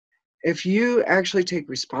if you actually take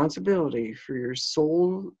responsibility for your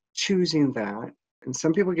soul choosing that, and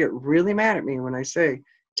some people get really mad at me when I say,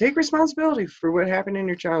 take responsibility for what happened in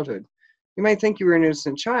your childhood. You might think you were an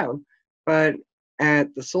innocent child, but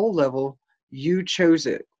at the soul level, you chose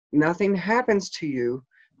it. Nothing happens to you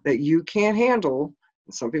that you can't handle.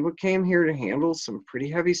 Some people came here to handle some pretty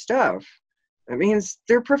heavy stuff. That means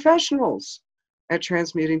they're professionals at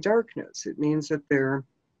transmuting darkness. It means that they're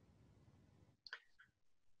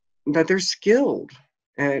skilled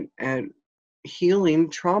at healing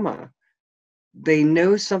trauma. They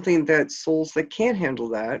know something that souls that can't handle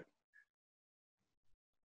that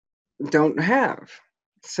don't have.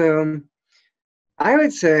 So I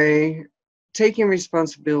would say taking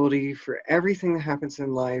responsibility for everything that happens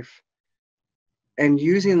in life and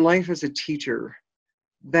using life as a teacher,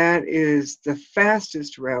 that is the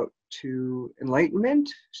fastest route to enlightenment,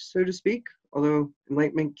 so to speak, although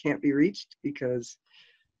enlightenment can't be reached because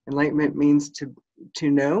enlightenment means to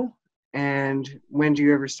know, and when do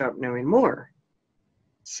you ever stop knowing more?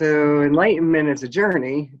 So enlightenment is a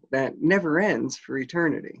journey that never ends for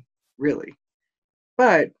eternity, really.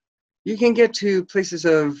 But you can get to places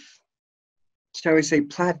of, shall we say,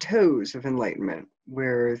 plateaus of enlightenment,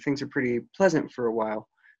 where things are pretty pleasant for a while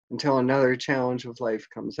until another challenge of life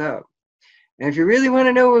comes up. And if you really want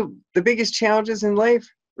to know the biggest challenges in life,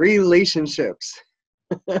 relationships,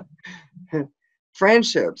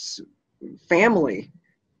 friendships, family,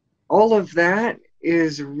 all of that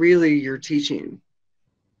is really your teaching.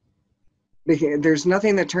 There's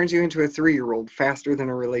nothing that turns you into a 3-year-old faster than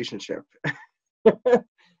a relationship.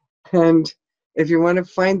 And if you want to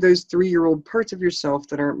find those 3-year-old parts of yourself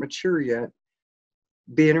that aren't mature yet,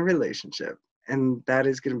 be in a relationship. And that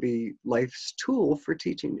is going to be life's tool for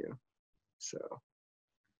teaching you. So.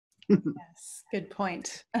 Yes, good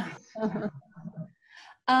point.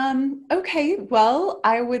 Okay, well,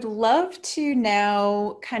 I would love to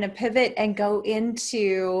now kind of pivot and go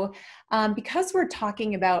into, because we're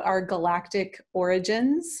talking about our galactic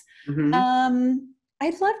origins,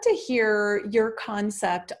 I'd love to hear your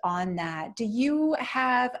concept on that. Do you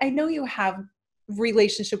have, I know you have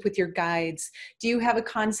relationship with your guides. Do you have a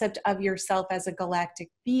concept of yourself as a galactic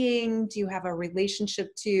being? Do you have a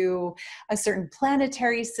relationship to a certain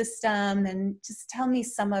planetary system? And just tell me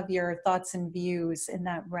some of your thoughts and views in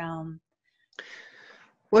that realm.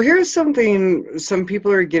 Well, here's something some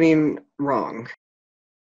people are getting wrong.